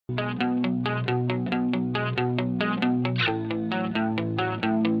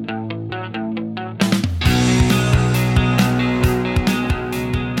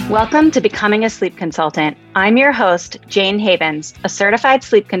Welcome to Becoming a Sleep Consultant. I'm your host, Jane Havens, a certified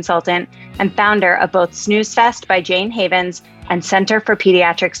sleep consultant and founder of both Snooze Fest by Jane Havens and Center for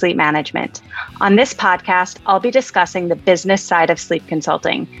Pediatric Sleep Management. On this podcast, I'll be discussing the business side of sleep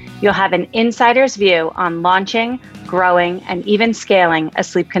consulting. You'll have an insider's view on launching, growing, and even scaling a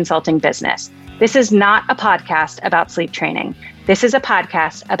sleep consulting business. This is not a podcast about sleep training. This is a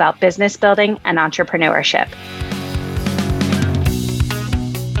podcast about business building and entrepreneurship.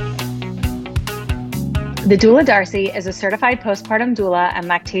 The Doula Darcy is a certified postpartum doula and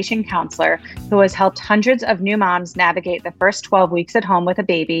lactation counselor who has helped hundreds of new moms navigate the first 12 weeks at home with a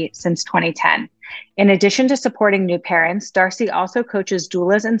baby since 2010. In addition to supporting new parents, Darcy also coaches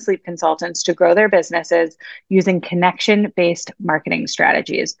doulas and sleep consultants to grow their businesses using connection-based marketing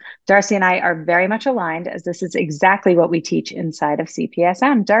strategies. Darcy and I are very much aligned, as this is exactly what we teach inside of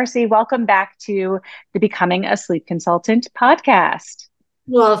CPSM. Darcy, welcome back to the Becoming a Sleep Consultant podcast.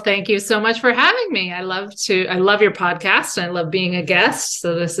 Well, thank you so much for having me. I love your podcast. And I love being a guest.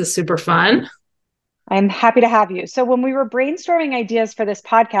 So this is super fun. I'm happy to have you. So when we were brainstorming ideas for this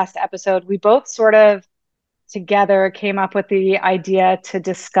podcast episode, we both sort of together came up with the idea to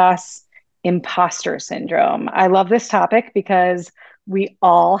discuss imposter syndrome. I love this topic because we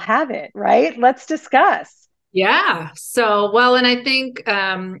all have it, right? Let's discuss. Yeah. So, well, and I think,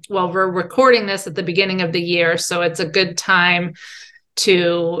 we're recording this at the beginning of the year, so it's a good time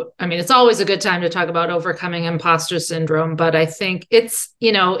it's always a good time to talk about overcoming imposter syndrome, but I think it's,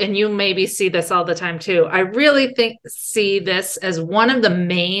 and you maybe see this all the time too. I really see this as one of the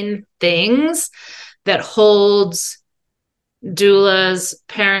main things that holds doulas,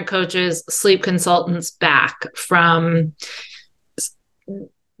 parent coaches, sleep consultants back from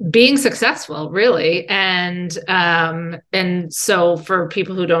being successful, really. And so for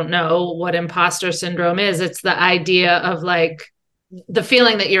people who don't know what imposter syndrome is, it's the idea of like, the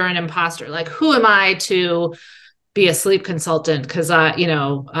feeling that you're an imposter, like, who am I to be a sleep consultant? Because I'm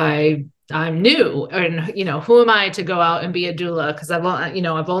new, and who am I to go out and be a doula? Because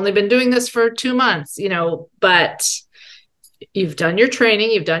I've only been doing this for 2 months, but you've done your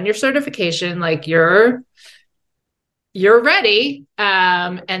training, you've done your certification, like you're ready.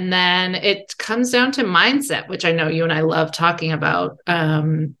 And then it comes down to mindset, which I know you and I love talking about.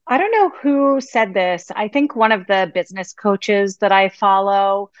 I don't know who said this. I think one of the business coaches that I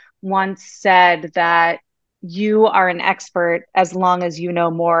follow once said that you are an expert as long as you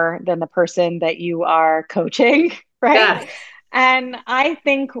know more than the person that you are coaching, right? Yes. And I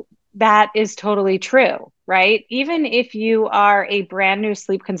think that is totally true, right? Even if you are a brand new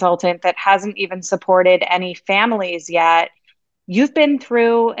sleep consultant that hasn't even supported any families yet, you've been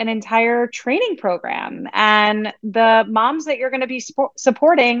through an entire training program, and the moms that you're going to be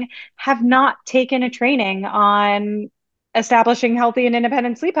supporting have not taken a training on establishing healthy and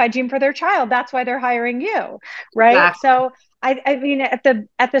independent sleep hygiene for their child. That's why they're hiring you, right? Exactly. So I mean, at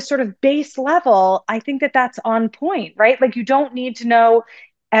the sort of base level, I think that that's on point, right? Like, you don't need to know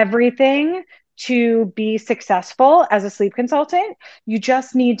everything to be successful as a sleep consultant. You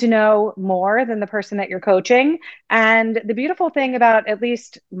just need to know more than the person that you're coaching. And the beautiful thing about at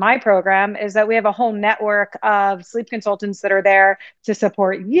least my program is that we have a whole network of sleep consultants that are there to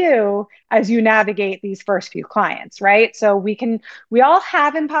support you as you navigate these first few clients, right? So we all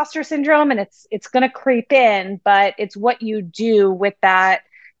have imposter syndrome, and it's going to creep in, but it's what you do with that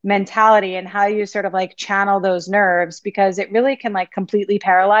mentality and how you sort of like channel those nerves, because it really can like completely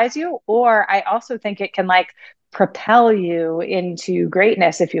paralyze you. Or I also think it can like propel you into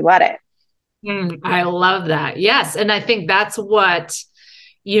greatness if you let it. I love that. Yes. And I think that's what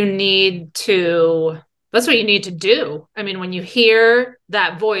you need to do. I mean, when you hear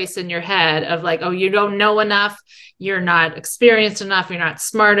that voice in your head of like, oh, you don't know enough, you're not experienced enough, you're not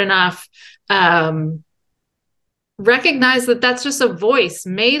smart enough, recognize that that's just a voice,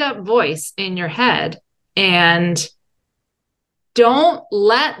 made up voice in your head. And don't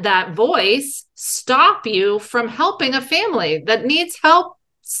let that voice stop you from helping a family that needs help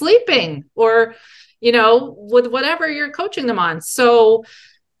sleeping or, with whatever you're coaching them on. So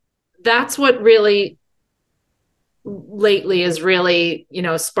that's what really lately is really,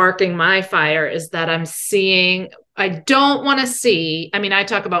 sparking my fire, is that I don't want to see, I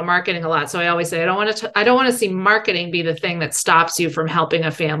talk about marketing a lot. So I always say, I don't want to see marketing be the thing that stops you from helping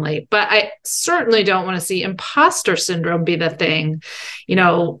a family, but I certainly don't want to see imposter syndrome be the thing,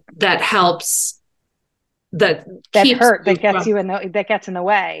 that helps, that gets in the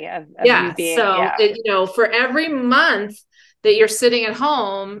way of you being. So, for every month that you're sitting at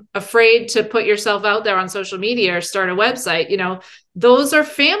home afraid to put yourself out there on social media or start a website. Those are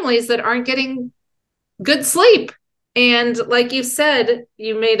families that aren't getting good sleep. And like you said,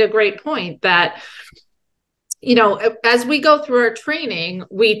 you made a great point that, as we go through our training,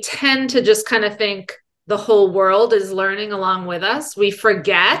 we tend to just kind of think the whole world is learning along with us. We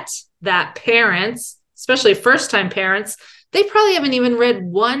forget that parents, especially first-time parents, they probably haven't even read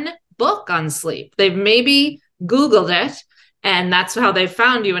one book on sleep. They've maybe Googled it, and that's how they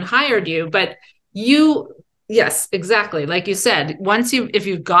found you and hired you. But yes, exactly. Like you said, if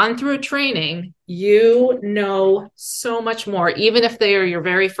you've gone through a training, you know so much more. Even if they are your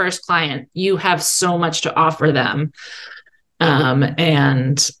very first client, you have so much to offer them.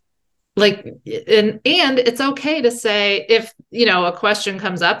 And it's okay to say, if, a question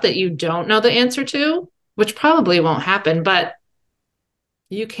comes up that you don't know the answer to, which probably won't happen, but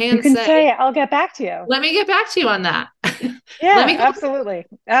you You can can say, say, I'll get back to you. let me get back to you on that. let Yeah, me go, absolutely.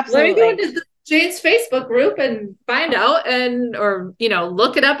 let me go Absolutely. into Jane's Facebook group and find out or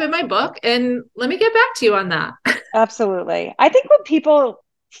look it up in my book and let me get back to you on that. Absolutely. I think when people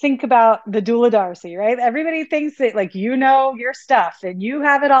think about the doula Darcy, right? Everybody thinks that like your stuff and you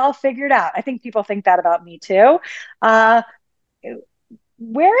have it all figured out. I think people think that about me too. Uh,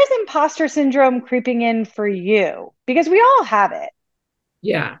 where is imposter syndrome creeping in for you? Because we all have it.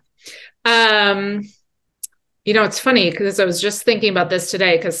 Yeah. Um, it's funny because I was just thinking about this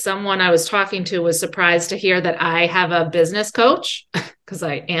today because someone I was talking to was surprised to hear that I have a business coach because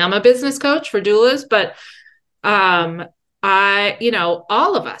I am a business coach for doulas. But all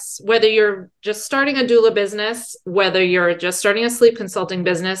of us, whether you're just starting a doula business, whether you're just starting a sleep consulting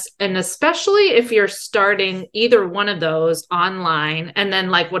business, and especially if you're starting either one of those online, and then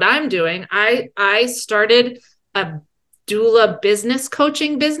like what I'm doing, I started a doula business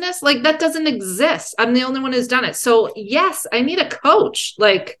coaching business. Like that doesn't exist. I'm the only one who's done it. So yes, I need a coach,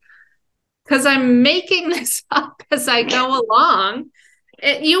 like, because I'm making this up as I go along.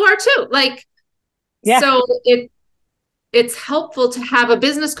 You are too. Like, Yeah. so it's helpful to have a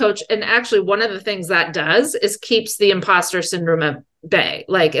business coach. And actually, one of the things that does is keeps the imposter syndrome at bay.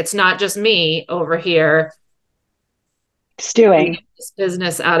 Like, it's not just me over here Stewing. creating this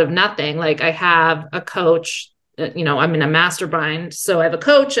business out of nothing. Like, I have a coach, I'm in a mastermind. So I have a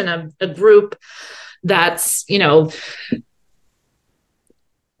coach and a group that's,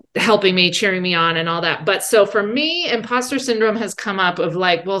 helping me, cheering me on and all that. But so for me, imposter syndrome has come up of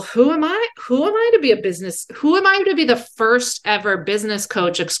like, well, who am I? Who am I to be who am I to be the first ever business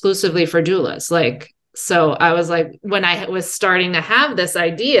coach exclusively for doulas? Like, so I was like, when I was starting to have this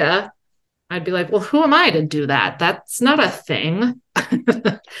idea, I'd be like, well, who am I to do that? That's not a thing.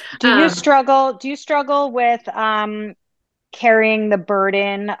 Do you struggle with carrying the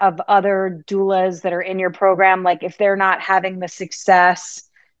burden of other doulas that are in your program? Like if they're not having the success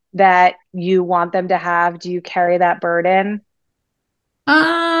that you want them to have, do you carry that burden?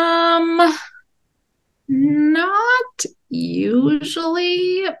 Um, Not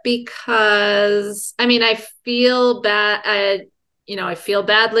usually because I mean I feel bad I feel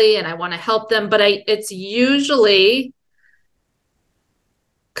badly and I want to help them, but it's usually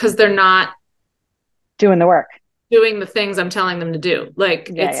because they're not Doing the work. doing the things I'm telling them to do. Like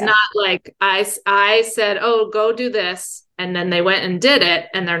Yeah, it's yeah. not like I said, "Oh, go do this," and then they went and did it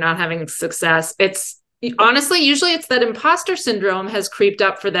and they're not having success. It's honestly usually it's that imposter syndrome has creeped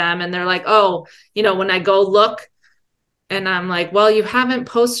up for them and they're like, "Oh, when I go look and I'm like, well, you haven't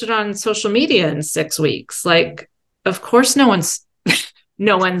posted on social media in 6 weeks. Like, of course, no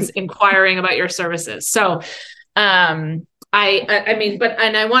one's inquiring about your services. So, I mean,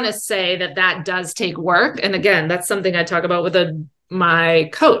 and I want to say that does take work. And again, that's something I talk about with my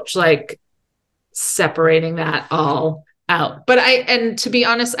coach, like separating that all out. And to be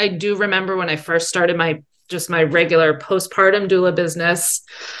honest, I do remember when I first started my regular postpartum doula business,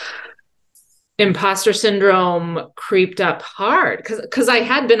 imposter syndrome creeped up hard because I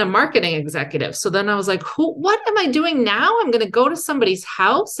had been a marketing executive. So then I was like, what am I doing now? I'm going to go to somebody's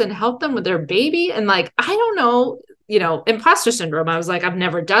house and help them with their baby. And like, I don't know, imposter syndrome. I was like, I've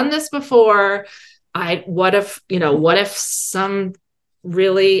never done this before. What if some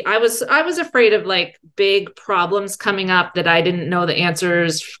really, I was afraid of like big problems coming up that I didn't know the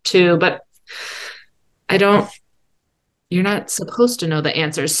answers to, but you're not supposed to know the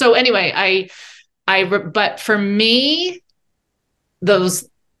answers. So anyway, but for me, the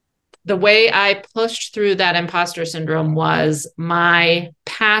way I pushed through that imposter syndrome was my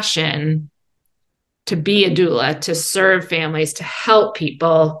passion to be a doula, to serve families, to help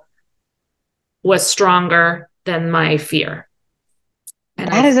people was stronger than my fear.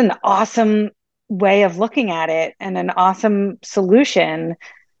 And That is an awesome way of looking at it and an awesome solution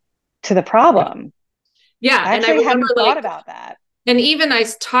to the problem. Yeah. I And I actually remember hadn't thought like, about that. and even I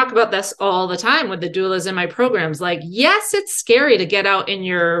talk about this all the time with the doulas in my programs. Like, yes, it's scary to get out in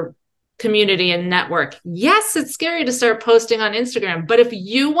your community and network. Yes, it's scary to start posting on Instagram. But if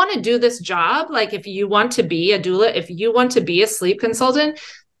you want to do this job, like if you want to be a doula, if you want to be a sleep consultant,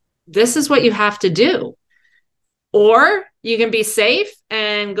 this is what you have to do. Or you can be safe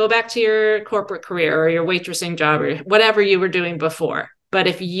and go back to your corporate career or your waitressing job or whatever you were doing before. But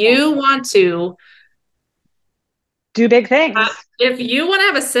if Yeah. you want to Do big things. if you want to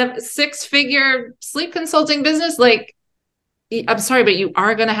have a six-figure sleep consulting business, like I'm sorry, but you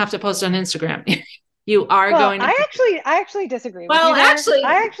are going to have to post on Instagram. You are Well, going to. I actually disagree with Well, you there. actually,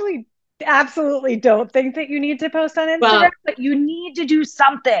 I actually absolutely don't think that you need to post on Instagram, well, but you need to do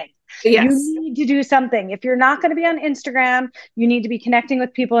something. You yes. need to do something. If you're not going to be on Instagram, you need to be connecting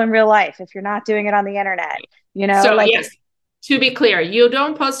with people in real life if you're not doing it on the internet. So, Like, yes, to be clear, you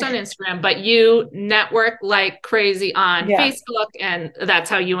don't post on Instagram, but you network like crazy on yeah. Facebook, and that's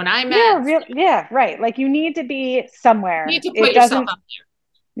how you and I Yeah, met. yeah, right. Like you need to be You need somewhere. to put It yourself doesn't up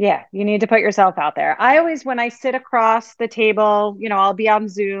Yeah, you need to put yourself out there. I always, when I sit across the table, I'll be on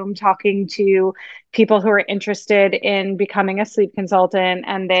Zoom talking to people who are interested in becoming a sleep consultant,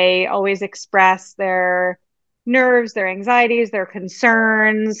 and they always express their nerves, their anxieties, their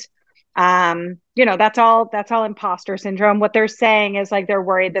concerns. That's all imposter syndrome. What they're saying is like they're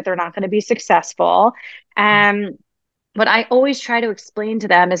worried that they're not going to be successful. And what I always try to explain to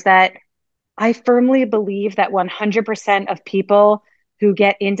them is that I firmly believe that 100% of people who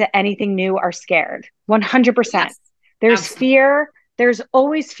get into anything new are scared. 100%. there. Yes, There's absolutely. fear. There's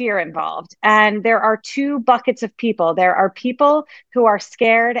always fear involved. And there are two buckets of people. There are people who are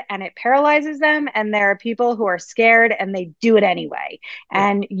scared and it paralyzes them. And there are people who are scared and they do it anyway. Yeah.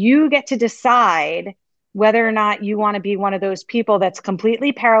 And you get to decide whether or not you want to be one of those people that's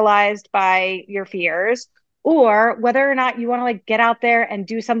completely paralyzed by your fears, or whether or not you want to like get out there and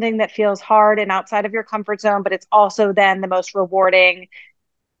do something that feels hard and outside of your comfort zone, but it's also then the most rewarding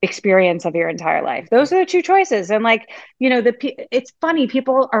experience of your entire life. Those are the two choices. And like, it's funny,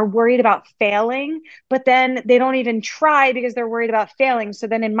 people are worried about failing, but then they don't even try because they're worried about failing. So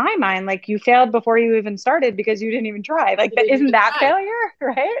then in my mind, like you failed before you even started because you didn't even try. Like You that, didn't isn't even that try. failure,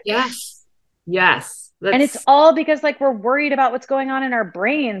 right? Yes. Yes. And it's That's all because like we're worried about what's going on in our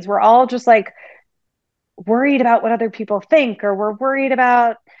brains. We're all just like worried about what other people think, or we're worried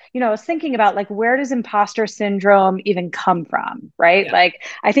about, I was thinking about like, where does imposter syndrome even come from, right? yeah. Like,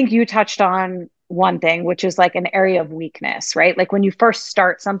 I think you touched on one thing, which is like an area of weakness, right? Like when you first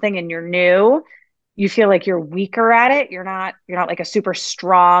start something and you're new, you feel like you're weaker at it. You're not like a super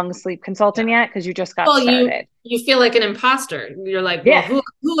strong sleep Yeah. consultant yet because you just got Well, you started. you feel like an imposter. You're like, well, Yeah.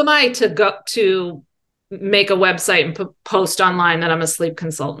 who am I to go to make a website and post online that I'm a sleep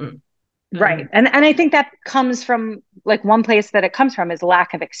consultant? Right. And And I think that comes from like one place that it comes from is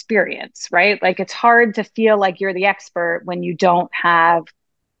lack of experience, right? Like it's hard to feel like you're the expert when you don't have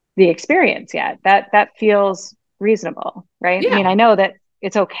the experience yet. That feels reasonable, right? I yeah, mean, I know that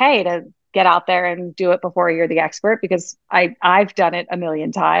it's okay to get out there and do it before you're the expert because I've done it a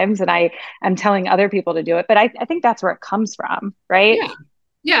million times and I am telling other people to do it. But I think that's where it comes from, right? yeah,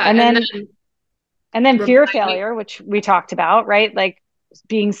 yeah. And And then then and then remind fear of me, failure, which we talked about, right? Like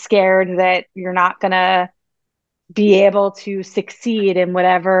being scared that you're not gonna be able to succeed in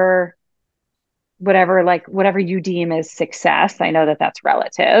whatever you deem as success. I know that that's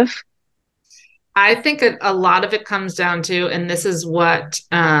relative. I think a lot of it comes down to, and this is what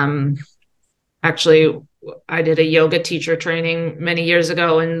actually I did a yoga teacher training many years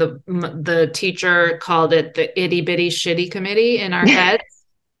ago, and the teacher called it the itty bitty shitty committee in our head.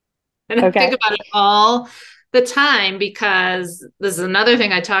 And I think Okay. about it all the time because this is another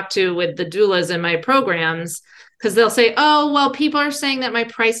thing I talk to with the doulas in my programs because they'll say, oh, well, people are saying that my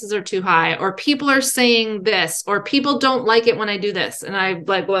prices are too high, or people are saying this, or people don't like it when I do this. And I'm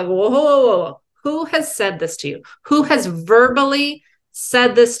like, whoa, whoa, whoa, whoa. Who has said this to you? Who has verbally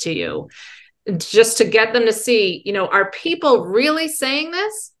said this to you? Just to get them to see, are people really saying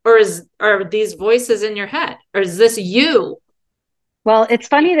this? Or are these voices in your head? Or is this you? Well, it's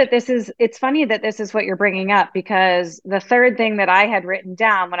funny that this is what you're bringing up because the third thing that I had written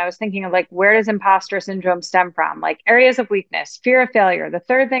down when I was thinking of like where does imposter syndrome stem from? Like areas of weakness, fear of failure. The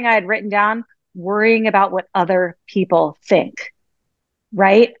third thing I had written down, worrying about what other people think,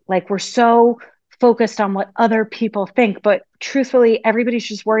 right? Like we're so focused on what other people think, but truthfully, everybody's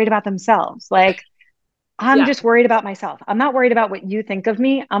just worried about themselves. Like I'm Yeah. just worried about myself. I'm not worried about what you think of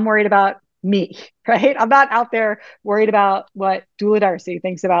me. I'm worried about me, right? I'm not out there worried about what Doula Darcy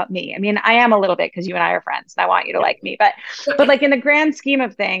thinks about me. I mean, I am a little bit because you and I are friends and I want you to like me, but like in the grand scheme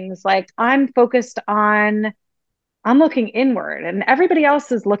of things, like I'm looking inward and everybody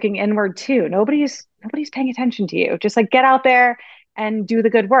else is looking inward too. Nobody's paying attention to you. Just like get out there and do the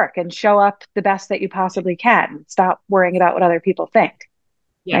good work and show up the best that you possibly can. Stop worrying about what other people think,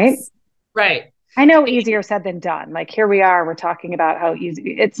 right? Yes. Right. I know easier said than done. Like here we are, we're talking about how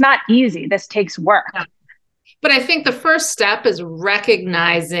easy. It's not easy. This takes work. Yeah. But I think the first step is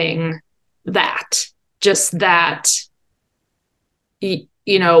recognizing that, just that,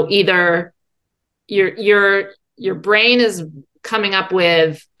 either your brain is coming up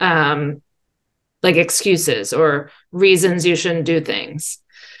with like excuses or reasons you shouldn't do things.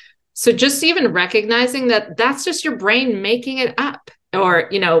 So just even recognizing that that's just your brain making it up, or,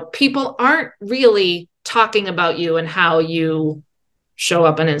 people aren't really talking about you and how you show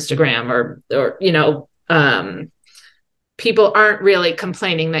up on Instagram, or people aren't really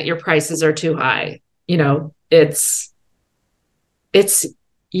complaining that your prices are too high. It's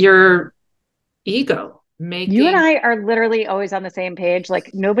your ego You and making. I are literally always on the same page.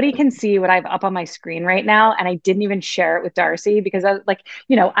 Like nobody can see what I've up on my screen right now. And I didn't even share it with Darcy because I like,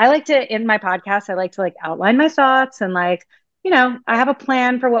 I like to, in my podcast, I like to like outline my thoughts and like, I have a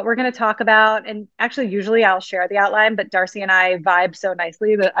plan for what we're going to talk about. And actually, usually I'll share the outline, but Darcy and I vibe so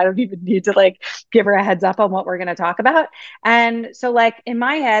nicely that I don't even need to like give her a heads up on what we're going to talk about. And so, like, in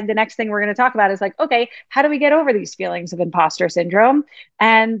my head, the next thing we're going to talk about is like, okay, how do we get over these feelings of imposter syndrome?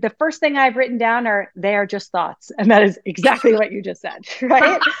 And the first thing I've written down are they are just thoughts. And that is exactly what you just said,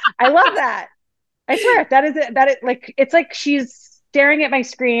 right? I love that. I swear that is it. That it like it's like she's staring at my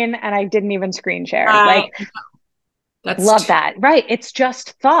screen and I didn't even screen share. uh, Like that's love that. Right. It's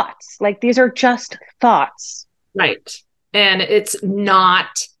just thoughts. Like these are just thoughts. right. And it's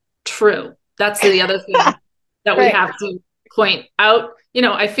not true. That's the other thing that we Right. have to point out.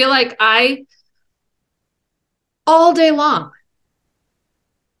 I feel like all day long,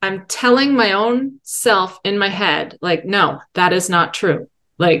 I'm telling my own self in my head, like, no, that is not true.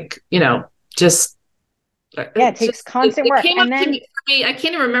 Like, just Yeah, it takes constant it work. came up And to then me. I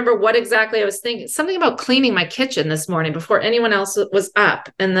can't even remember what exactly I was thinking. Something about cleaning my kitchen this morning before anyone else was up.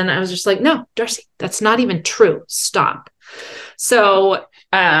 And then I was just like, no, Darcy, that's not even true. Stop. So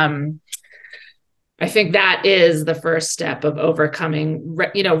I think that is the first step of overcoming,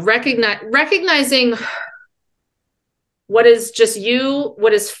 recognizing what is just you,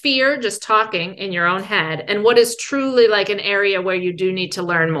 what is fear, just talking in your own head, and what is truly like an area where you do need to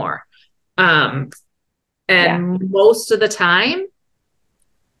learn more. yeah, And most of the time,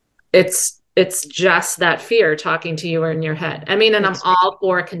 it's just that fear talking to you in your head. I mean, and I'm it's all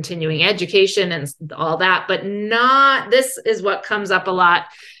for continuing education and all that, but this is what comes up a lot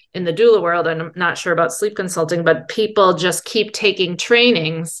in the doula world. And I'm not sure about sleep consulting, but people just keep taking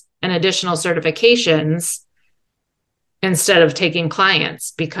trainings and additional certifications instead of taking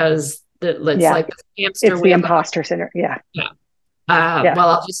clients because it's yeah, like the hamster it's the wheel. imposter syndrome. Yeah. Yeah. Yeah. Well,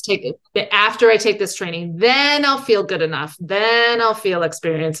 I'll just take it after I take this training, then I'll feel good enough. Then I'll feel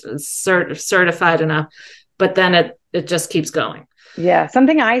experienced and certified enough. But then it just keeps going. Yeah,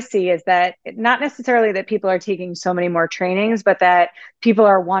 something I see is that not necessarily that people are taking so many more trainings, but that people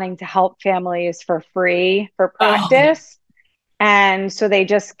are wanting to help families for free for Oh, yeah. practice. And so they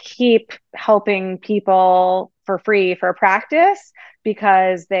just keep helping people for free for practice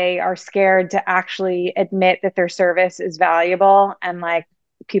because they are scared to actually admit that their service is valuable and like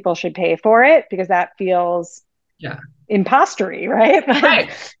people should pay for it because that feels Yeah. impostery, right? Like,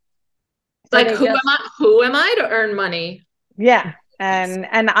 Right. so Like they just who am I to earn money? yeah. And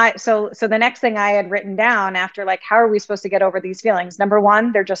I so the next thing I had written down after like how are we supposed to get over these feelings? Number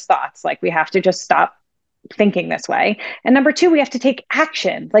one, they're just thoughts. Like we have to just stop thinking this way. And number two, we have to take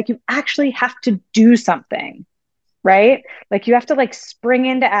action. Like you actually have to do something, right? Like you have to like spring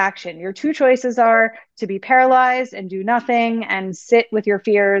into action. Your two choices are to be paralyzed and do nothing and sit with your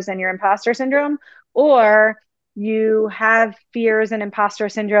fears and your imposter syndrome, or you have fears and imposter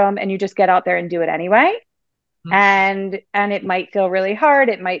syndrome and you just get out there and do it anyway. And it might feel really hard,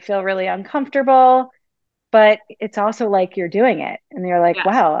 it might feel really uncomfortable, but it's also like you're doing it and you're like, Yeah.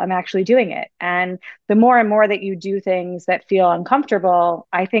 wow, I'm actually doing it. And the more and more that you do things that feel uncomfortable,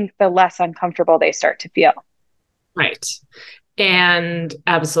 I think the less uncomfortable they start to feel. Right. And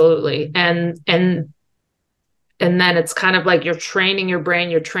absolutely. And then it's kind of like you're training your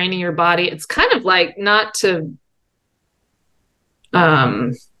brain, you're training your body. It's kind of like not to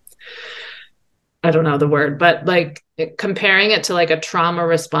um I don't know the word, but like comparing it to like a trauma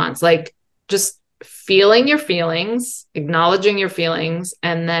response, like just feeling your feelings, acknowledging your feelings,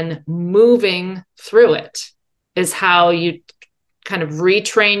 and then moving through it is how you kind of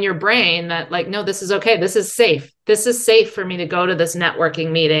retrain your brain that like, no, this is okay. This is safe. This is safe for me to go to this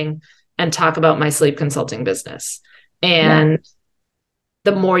networking meeting and talk about my sleep consulting business. Yeah. And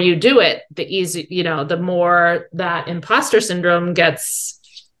the more you do it, the easy, the more that imposter syndrome gets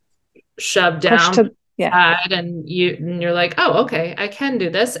shoved Push down to, yeah. side, and you're like, oh, okay, I can do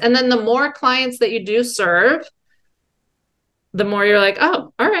this. And then the more clients that you do serve, the more you're like,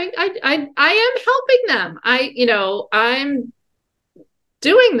 oh, all right, I am helping them. I'm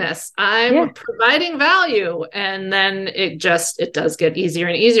doing this. Yeah. I'm providing value. And then it does get easier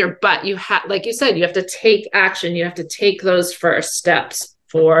and easier. But you have, like you said, you have to take action. You have to take those first steps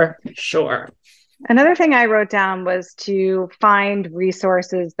for sure. Another thing I wrote down was to find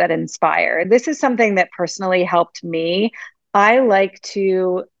resources that inspire. This is something that personally helped me. I like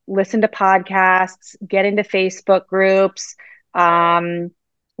to listen to podcasts, get into Facebook groups, um,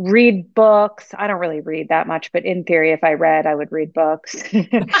 read books. I don't really read that much, but in theory, if I read, I would read books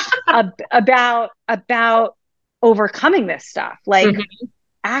about overcoming this stuff, like Mm-hmm.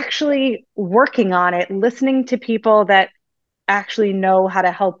 actually working on it, listening to people that actually know how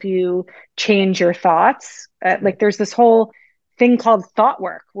to help you change your thoughts. Like there's this whole thing called thought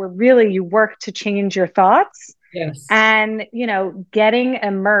work where really you work to change your thoughts. Yes. And, getting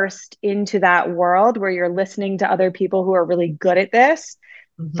immersed into that world where you're listening to other people who are really good at this,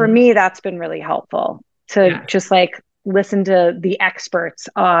 for Mm-hmm. me, that's been really helpful to Yeah. just like listen to the experts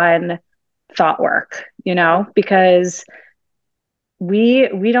on thought work, because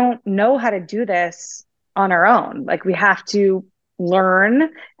we don't know how to do this on our own. Like we have to learn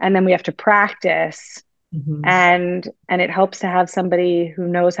and then we have to practice, Mm-hmm. and it helps to have somebody who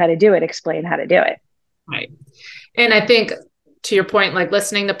knows how to do it explain how to do it. Right. And I think to your point, like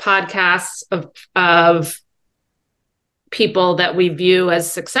listening to podcasts of people that we view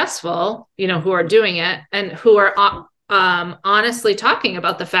as successful, who are doing it and who are honestly talking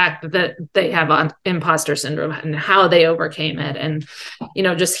about the fact that they have imposter syndrome and how they overcame it. And,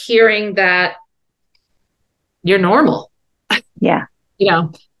 just hearing that you're normal, Yeah.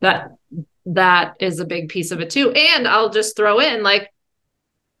 that that is a big piece of it too. And I'll just throw in like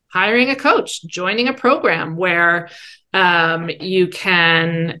hiring a coach, joining a program where you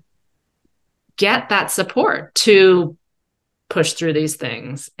can get that support to push through these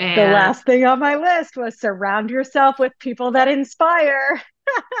things. The And last thing on my list was surround yourself with people that inspire.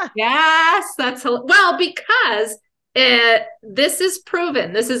 yes, well, because this is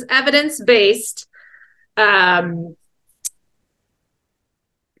proven, this is evidence-based.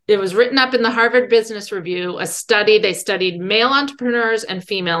 It was written up in the Harvard Business Review, they studied male entrepreneurs and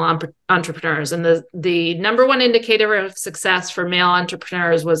female entrepreneurs. And the number one indicator of success for male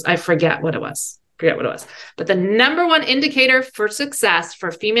entrepreneurs was, I forget what it was. But the number one indicator for success for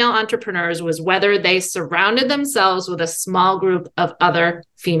female entrepreneurs was whether they surrounded themselves with a small group of other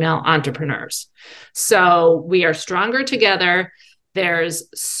female entrepreneurs. So we are stronger together. There's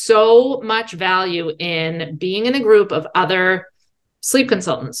so much value in being in a group of other sleep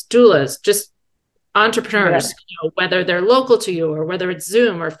consultants, doulas, just entrepreneurs, whether they're local to you or whether it's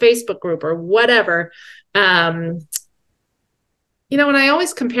Zoom or Facebook group or whatever. And I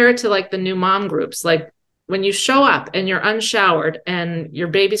always compare it to like the new mom groups, like when you show up and you're unshowered and your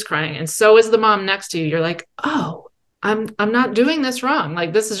baby's crying and so is the mom next to you, you're like, oh, I'm not doing this wrong.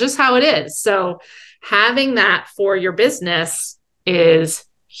 Like this is just how it is. So having that for your business is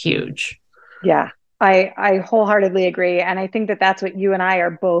huge. Yeah. I wholeheartedly agree. And I think that that's what you and I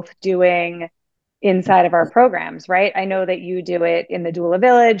are both doing inside of our programs, right? I know that you do it in the Doula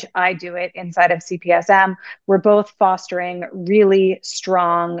Village. I do it inside of CPSM. We're both fostering really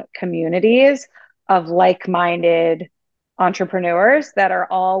strong communities of like-minded entrepreneurs that are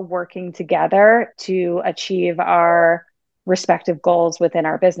all working together to achieve our respective goals within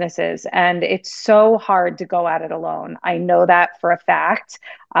our businesses. And it's so hard to go at it alone. I know that for a fact.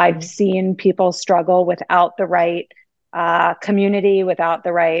 I've seen people struggle without the right community, without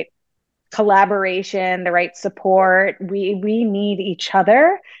the right collaboration, the right support. We need each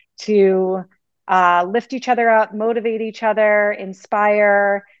other to lift each other up, motivate each other,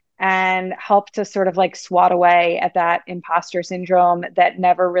 inspire, and help to sort of like swat away at that imposter syndrome that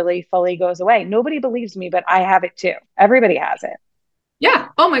never really fully goes away. Nobody believes me, but I have it too. Everybody has it. Yeah.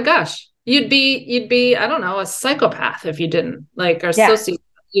 Oh my gosh. You'd be, I don't know, a psychopath if you didn't, like, or Yeah.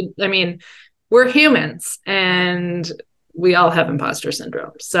 I mean, we're humans and we all have imposter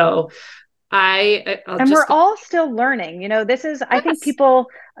syndrome. So And we're all still learning. This is, I think yes.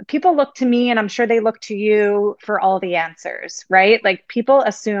 people look to me, and I'm sure they look to you for all the answers, right? Like people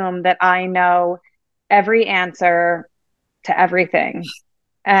assume that I know every answer to everything.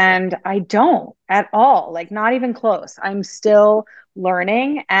 And I don't at all, like not even close. I'm still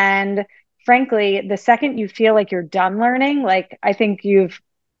learning. And frankly, the second you feel like you're done learning, like I think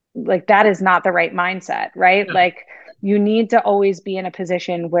like that is not the right mindset, right? No. Like you need to always be in a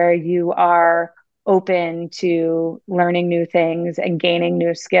position where you are open to learning new things and gaining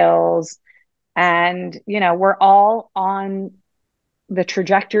new skills. And, we're all on the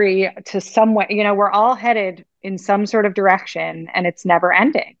trajectory to somewhere, we're all headed in some sort of direction and it's never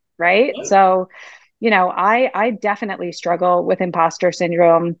ending, right? So, I definitely struggle with imposter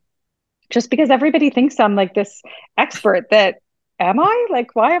syndrome just because everybody thinks I'm like this expert that am I?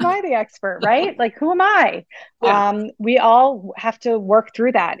 Like, why am I the expert, right? Like, who am I? Yeah. We all have to work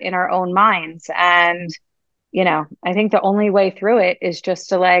through that in our own minds. And, I think the only way through it is just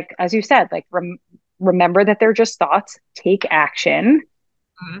to, like, as you said, like, remember that they're just thoughts, take action,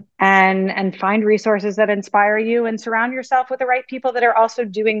 Mhm. and find resources that inspire you and surround yourself with the right people that are also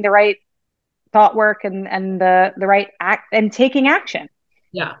doing the right thought work and the right act and taking action.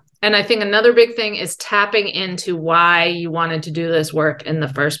 Yeah. And I think another big thing is tapping into why you wanted to do this work in the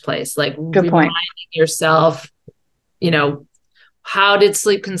first place. Like Good reminding point. yourself, you know, how did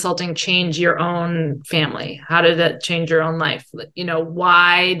sleep consulting change your own family? How did that change your own life? You know,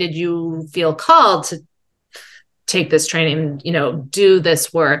 why did you feel called to take this training, you know, do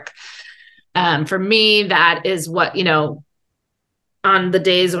this work? For me, that is what, you know, on the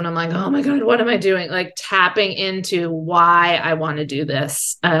days when I'm like, oh my God, what am I doing? Like tapping into why I want to do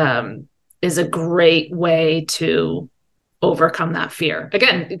this is a great way to overcome that fear.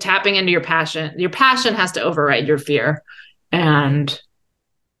 Again, tapping into your passion. Your passion has to override your fear. And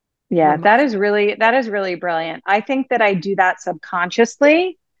Yeah, that is really brilliant. I think that I do that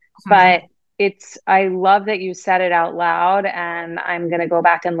subconsciously, but I love that you said it out loud, and I'm going to go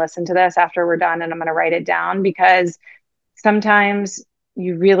back and listen to this after we're done and I'm going to write it down because sometimes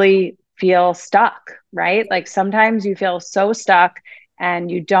you really feel stuck, right? Like sometimes you feel so stuck and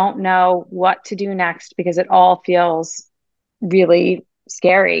you don't know what to do next because it all feels really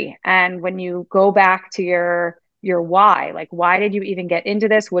scary. And when you go back to your why, like why did you even get into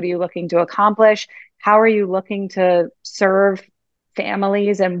this? What are you looking to accomplish? How are you looking to serve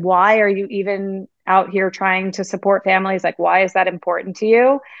families and why are you even out here trying to support families? Like why is that important to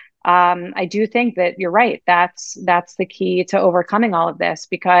you? I do think that you're right. That's the key to overcoming all of this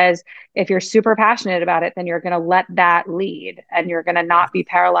because if you're super passionate about it, then you're going to let that lead and you're going to not be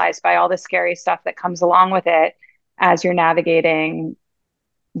paralyzed by all the scary stuff that comes along with it as you're navigating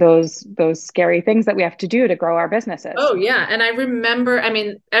those scary things that we have to do to grow our businesses. oh yeah. And I remember, I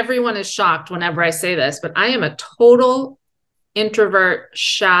mean, everyone is shocked whenever I say this, but I am a total introvert,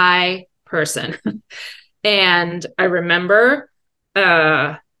 shy person. And I remember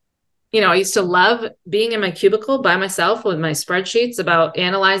I used to love being in my cubicle by myself with my spreadsheets about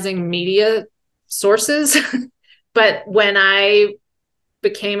analyzing media sources. But when I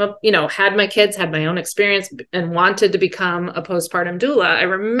had my kids, had my own experience, and wanted to become a postpartum doula, I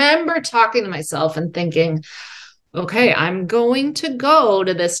remember talking to myself and thinking, okay, I'm going to go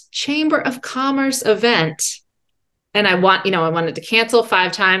to this Chamber of Commerce event. And I wanted to cancel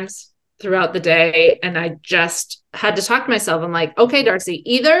 5 times throughout the day. And I just had to talk to myself. I'm like, okay, Darcy,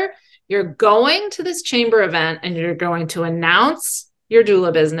 either you're going to this chamber event and you're going to announce your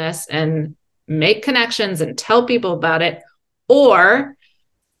doula business and make connections and tell people about it, or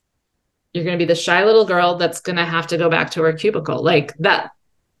you're going to be the shy little girl that's going to have to go back to her cubicle. Like that,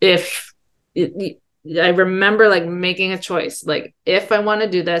 if I remember like making a choice, like if I want to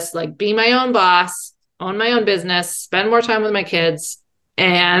do this, like be my own boss, own my own business, spend more time with my kids,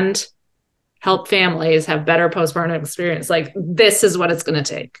 and help families have better postpartum experience. Like this is what it's going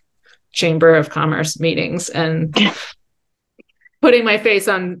to take. Chamber of Commerce meetings and putting my face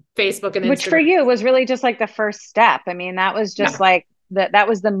on Facebook and Which for Instagram. you was really just like the first step. I mean, that was just Yeah. like that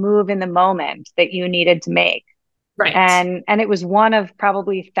was the move in the moment that you needed to make. Right. And it was one of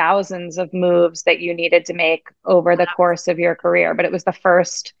probably thousands of moves that you needed to make over the course of your career, but it was the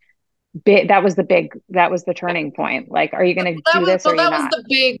first big that was the turning point. Like, are you going to do this or are you That was not? the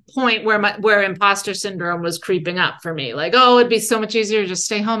big point where imposter syndrome was creeping up for me. Like, oh, it'd be so much easier to just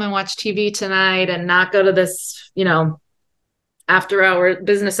stay home and watch TV tonight and not go to this,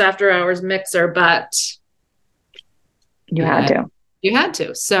 business after hours mixer, but You you had had to. you had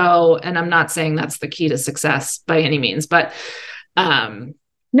to. So, and I'm not saying that's the key to success by any means, but um,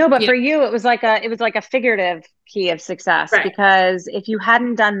 No, but you for you, it was like a figurative key of success right. because if you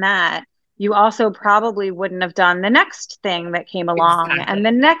hadn't done that, you also probably wouldn't have done the next thing that came along and Exactly.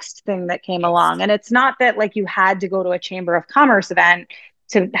 the next thing that came along. And it's not that like you had to go to a Chamber of Commerce event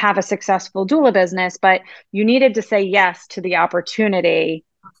to have a successful doula business, but you needed to say yes to the opportunity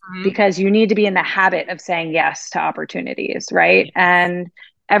because you need to be in the habit of saying yes to opportunities, right? And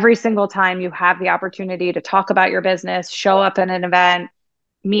every single time you have the opportunity to talk about your business, show up at an event,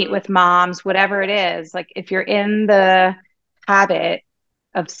 meet with moms, whatever it is, like if you're in the habit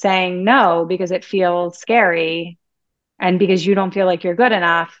of saying no because it feels scary and because you don't feel like you're good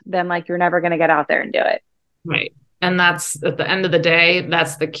enough, then like you're never going to get out there and do it. Right. And that's at the end of the day,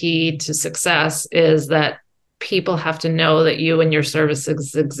 that's the key to success, is that people have to know that you and your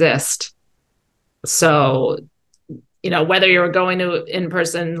services exist. So, whether you're going to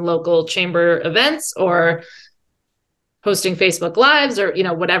in-person local chamber events or posting Facebook Lives or,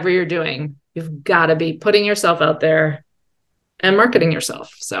 whatever you're doing, you've got to be putting yourself out there and marketing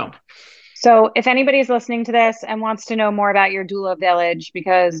yourself. So if anybody's listening to this and wants to know more about your doula village,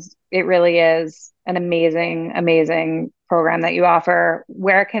 because it really is an amazing, amazing program that you offer,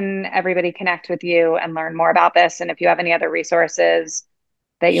 where can everybody connect with you and learn more about this? And if you have any other resources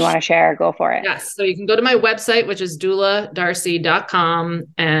that you want to share, go for it. Yes. So you can go to my website, which is douladarcy.com,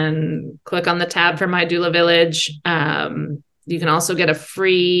 and click on the tab for my doula village. You can also get a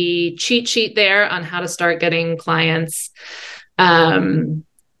free cheat sheet there on how to start getting clients,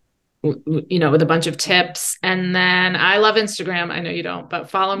 with a bunch of tips. And then I love Instagram. I know you don't,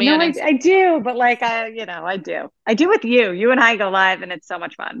 but follow me on Instagram. I do, but like, I do with you. You and I go live and it's so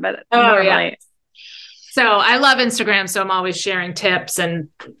much fun, but normally. Yeah. So I love Instagram. So I'm always sharing tips and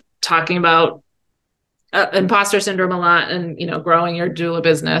talking about imposter syndrome a lot and, growing your doula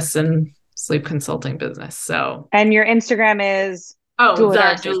business and sleep consulting business. So. And your Instagram is?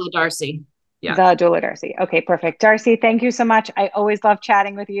 Doula Darcy. Yeah. The Doula Darcy. Okay, perfect. Darcy, thank you so much. I always love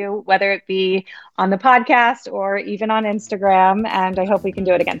chatting with you, whether it be on the podcast or even on Instagram. And I hope we can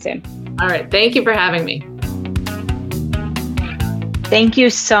do it again soon. All right. Thank you for having me. Thank you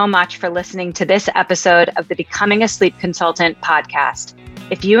so much for listening to this episode of the Becoming a Sleep Consultant podcast.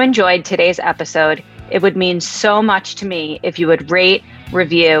 If you enjoyed today's episode, it would mean so much to me if you would rate,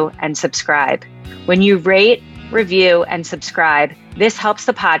 review, and subscribe. When you rate, review, and subscribe, this helps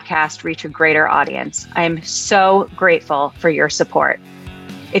the podcast reach a greater audience. I am so grateful for your support.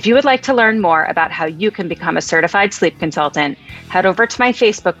 If you would like to learn more about how you can become a certified sleep consultant, head over to my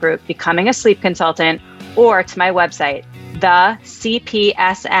Facebook group, Becoming a Sleep Consultant, or to my website, thecpsm.com.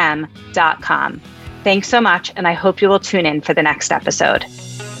 Thanks so much, and I hope you will tune in for the next episode.